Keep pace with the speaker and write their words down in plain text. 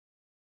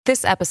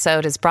This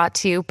episode is brought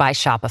to you by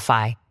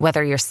Shopify.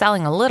 Whether you're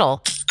selling a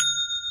little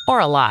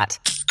or a lot,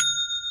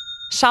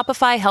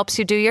 Shopify helps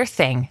you do your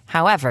thing,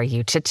 however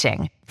you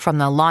cha-ching. From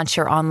the launch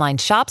your online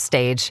shop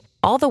stage,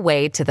 all the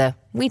way to the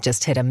we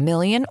just hit 1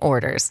 million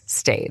orders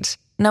stage.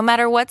 No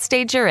matter what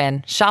stage you're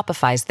in,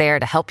 Shopify's there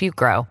to help you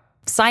grow.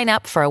 Sign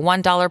up for a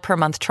 $1 per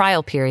month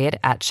trial period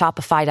at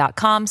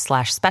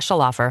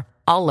shopify.com/special offer,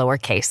 all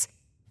lowercase.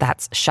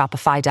 That's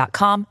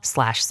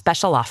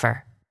shopify.com/special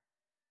offer.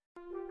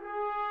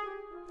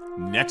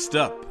 Next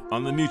up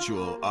on the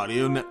Mutual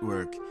Audio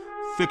Network,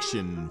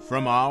 Fiction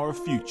from Our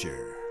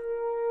Future.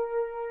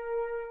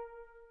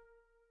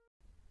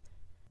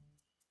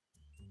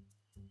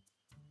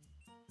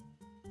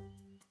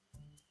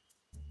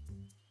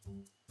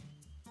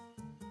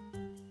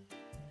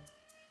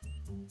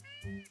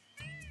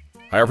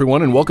 Hi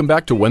everyone, and welcome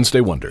back to Wednesday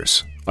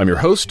Wonders. I'm your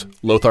host,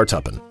 Lothar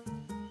Tuppen.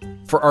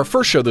 For our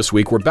first show this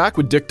week, we're back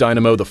with Dick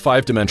Dynamo, the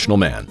Five-Dimensional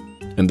Man.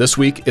 And this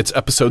week, it's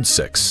episode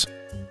 6,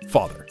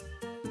 Father.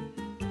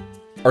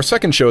 Our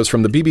second show is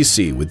from the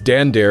BBC with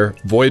Dan Dare,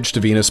 Voyage to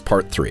Venus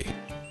Part 3.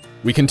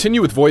 We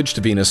continue with Voyage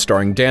to Venus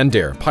starring Dan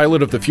Dare,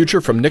 pilot of the future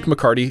from Nick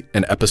McCarty,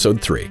 and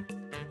episode 3.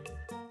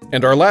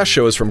 And our last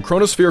show is from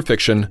Chronosphere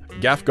Fiction,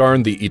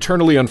 Gafgarn the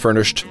Eternally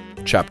Unfurnished,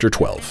 Chapter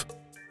 12.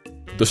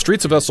 The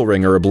streets of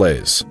Esselring are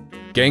ablaze.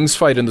 Gangs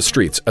fight in the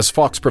streets as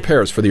Fox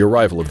prepares for the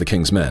arrival of the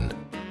King's Men,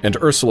 and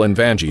Ursula and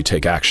Vanjie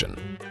take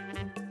action.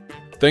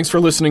 Thanks for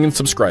listening and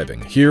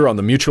subscribing here on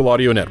the Mutual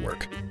Audio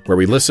Network, where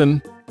we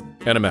listen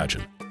and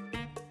imagine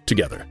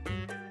together.